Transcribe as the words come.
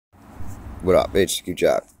What up, HQ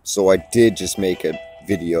Jack? So I did just make a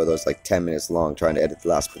video that was like 10 minutes long trying to edit the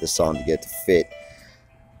last bit of the song to get it to fit.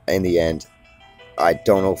 In the end, I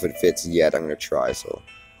don't know if it fits yet. I'm going to try, so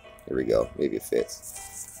here we go. Maybe it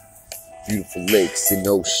fits. Beautiful lakes and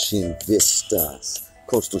ocean vistas.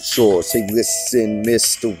 Coastal shores, hey listen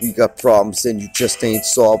mister, we got problems and you just ain't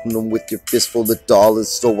solving them with your fistful of dollars.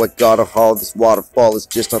 So I gotta haul this waterfall, it's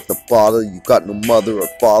just not the bottle. You got no mother or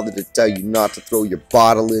father to tell you not to throw your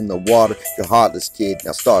bottle in the water. You're heartless kid,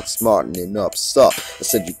 now start smartening up. Sup, I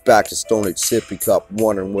sent you back to Stone Age sippy cup,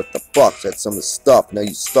 wondering what the fuck's that some of the stuff. Now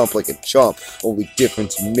you stump like a chump, only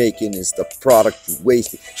difference you making is the product you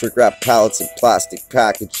wasted. Shrink wrap pallets in plastic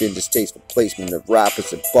packaging, distasteful placement of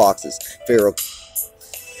wrappers and boxes. Pharaoh.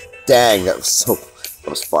 Dang, that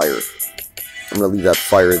was fire. I'm gonna leave that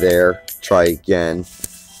fire there. Try again.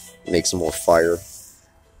 Make some more fire.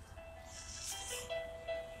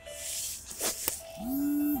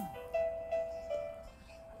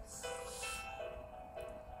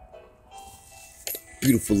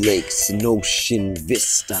 Beautiful lakes and ocean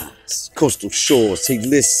vistas, coastal shores, hey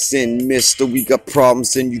listen mister, we got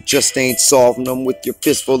problems and you just ain't solving them with your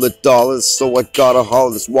fistful of dollars. So I gotta haul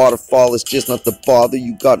this waterfall, it's just not the bother.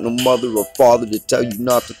 You got no mother or father to tell you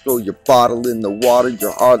not to throw your bottle in the water.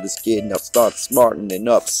 You're heartless kid, now start smartening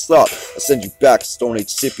up. Sup, I send you back to Stone Age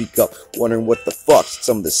sippy cup, wondering what the fuck's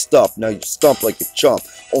some of the stuff. Now you stump like a chump,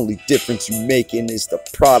 only difference you making is the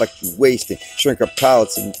product you wasting. Shrink our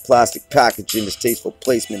pallets in plastic packaging, distasteful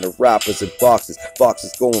placement of wrappers and boxes.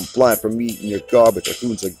 Boxes going blind from eating your garbage.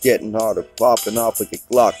 Raccoons are getting harder, popping off like a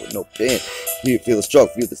Glock with no pin. Feel the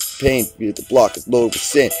struggle, feel the pain, feel the block is loaded with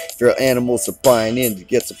sin. Feral animals are buying in to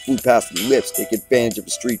get some food past the lips. Take advantage of a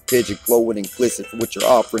street pigeon, glowing and glisten for what you're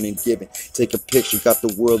offering and giving. Take a picture, got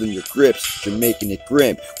the world in your grips, you're making it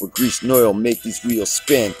grim. With grease and oil, make these wheels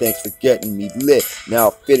spin. Thanks for getting me lit.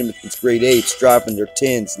 Now fitting with these great apes, driving their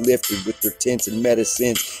tins, lifted with their tints and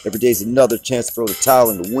medicines. Every day's another chance to throw the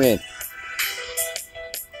towel in the wind.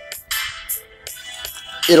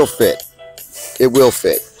 It'll fit. It will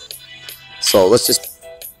fit. So let's just...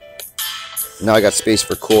 Now I got space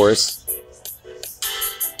for chorus.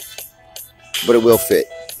 But it will fit.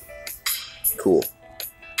 Cool.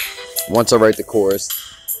 Once I write the chorus,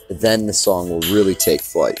 then the song will really take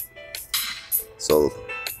flight. So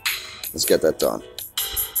let's get that done.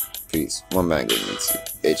 Peace. One man, good to see.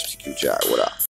 HQ Jack, what up?